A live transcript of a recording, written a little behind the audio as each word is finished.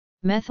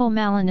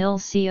Methylmalonyl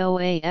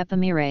CoA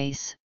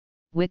epimerase,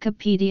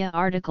 Wikipedia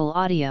article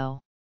audio.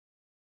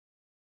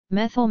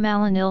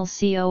 Methylmalonyl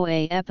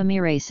CoA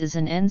epimerase is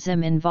an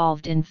enzyme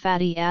involved in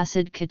fatty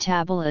acid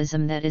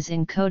catabolism that is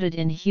encoded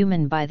in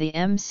human by the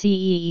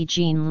MCEE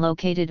gene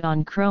located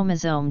on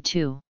chromosome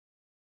 2.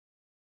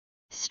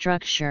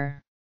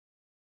 Structure,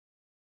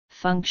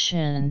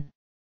 function,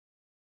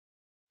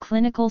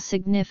 clinical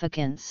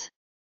significance.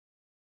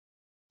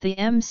 The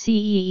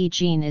MCEE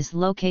gene is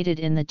located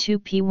in the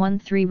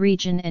 2p13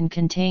 region and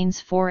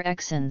contains 4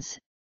 exons,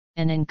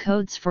 and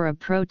encodes for a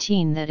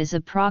protein that is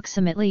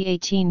approximately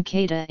 18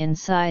 kDa in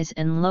size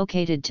and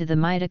located to the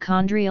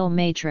mitochondrial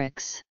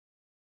matrix.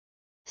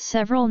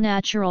 Several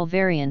natural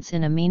variants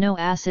in amino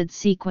acid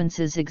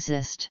sequences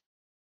exist.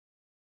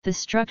 The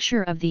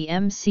structure of the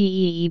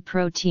MCEE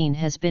protein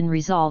has been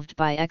resolved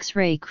by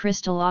X-ray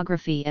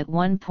crystallography at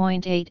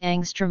 1.8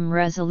 angstrom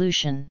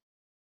resolution.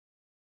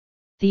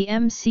 The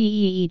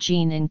MCEE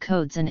gene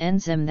encodes an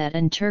enzyme that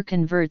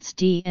interconverts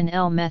D and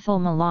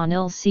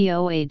L-methylmalonyl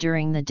CoA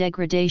during the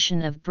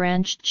degradation of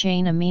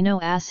branched-chain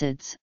amino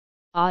acids,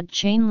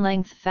 odd-chain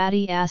length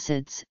fatty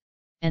acids,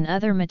 and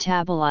other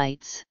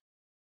metabolites.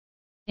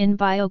 In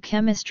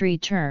biochemistry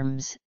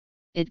terms,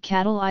 it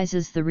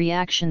catalyzes the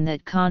reaction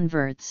that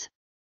converts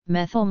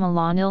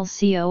methylmalonyl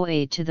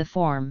CoA to the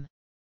form.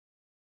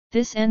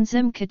 This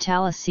enzyme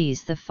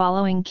catalyses the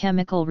following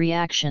chemical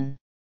reaction.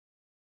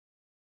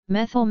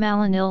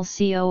 Methylmalonyl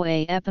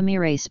CoA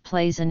epimerase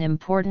plays an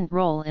important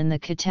role in the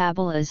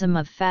catabolism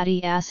of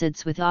fatty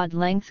acids with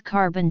odd-length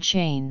carbon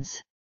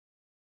chains.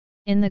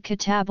 In the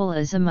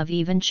catabolism of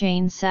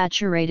even-chain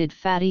saturated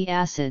fatty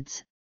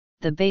acids,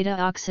 the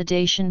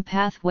beta-oxidation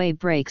pathway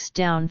breaks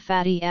down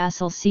fatty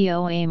acyl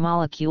CoA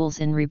molecules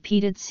in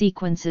repeated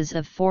sequences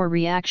of 4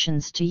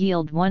 reactions to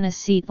yield 1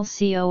 acetyl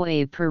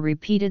CoA per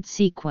repeated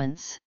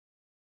sequence.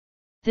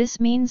 This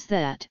means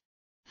that,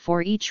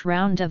 for each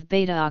round of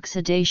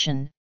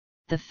beta-oxidation,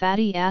 the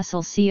fatty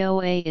acyl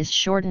CoA is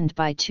shortened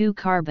by 2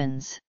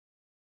 carbons.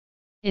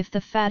 If the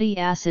fatty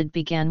acid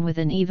began with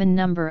an even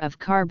number of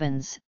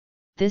carbons,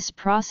 this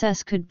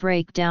process could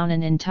break down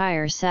an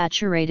entire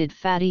saturated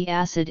fatty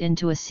acid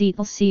into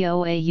acetyl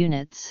CoA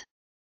units.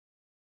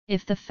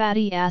 If the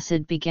fatty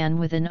acid began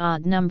with an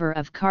odd number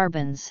of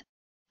carbons,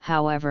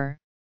 however,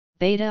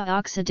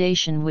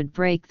 beta-oxidation would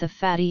break the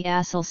fatty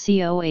acyl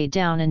CoA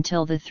down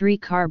until the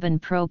 3-carbon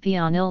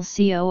propionyl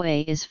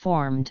CoA is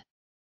formed.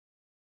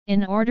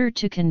 In order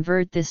to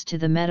convert this to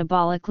the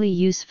metabolically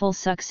useful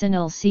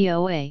succinyl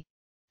CoA,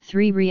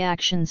 3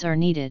 reactions are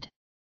needed.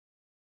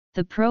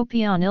 The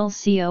propionyl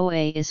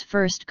CoA is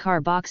first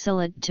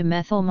carboxylated to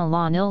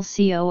methylmalonyl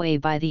CoA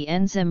by the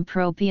enzyme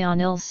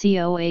propionyl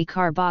CoA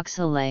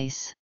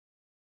carboxylase.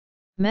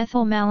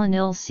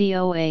 Methylmalonyl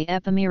CoA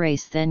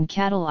epimerase then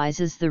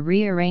catalyzes the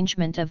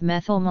rearrangement of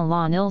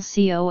methylmalonyl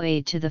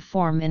CoA to the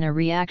form in a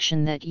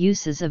reaction that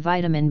uses a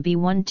vitamin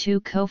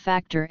B12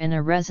 cofactor and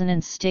a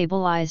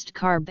resonance-stabilized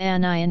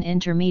carbanion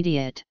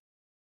intermediate.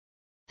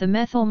 The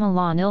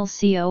methylmalonyl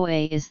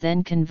CoA is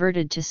then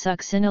converted to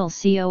succinyl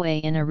CoA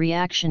in a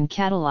reaction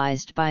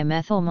catalyzed by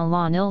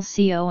methylmalonyl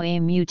CoA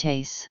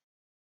mutase.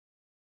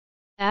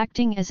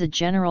 Acting as a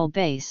general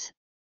base,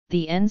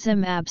 the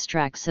enzyme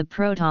abstracts a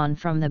proton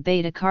from the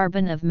beta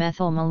carbon of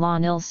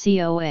methylmalonyl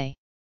CoA.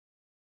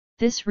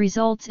 This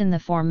results in the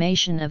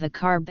formation of a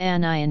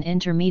carbanion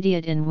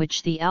intermediate in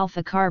which the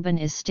alpha carbon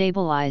is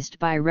stabilized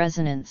by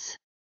resonance.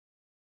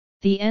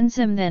 The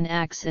enzyme then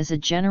acts as a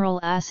general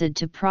acid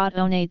to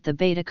protonate the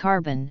beta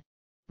carbon,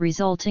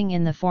 resulting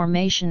in the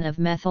formation of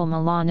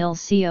methylmalonyl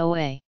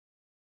CoA.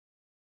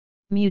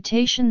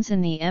 Mutations in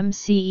the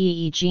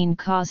MCEE gene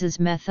causes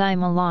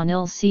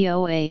methylmalonyl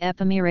CoA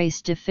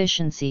epimerase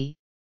deficiency,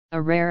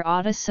 a rare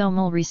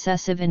autosomal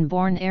recessive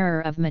inborn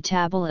error of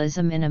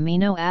metabolism in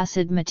amino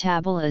acid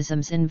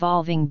metabolisms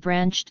involving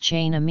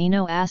branched-chain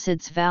amino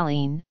acids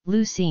valine,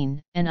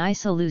 leucine, and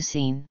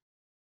isoleucine.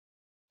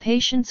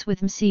 Patients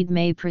with MCED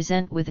may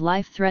present with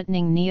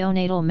life-threatening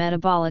neonatal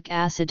metabolic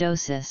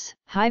acidosis,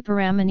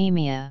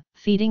 hyperammonemia,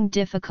 feeding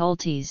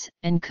difficulties,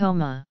 and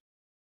coma.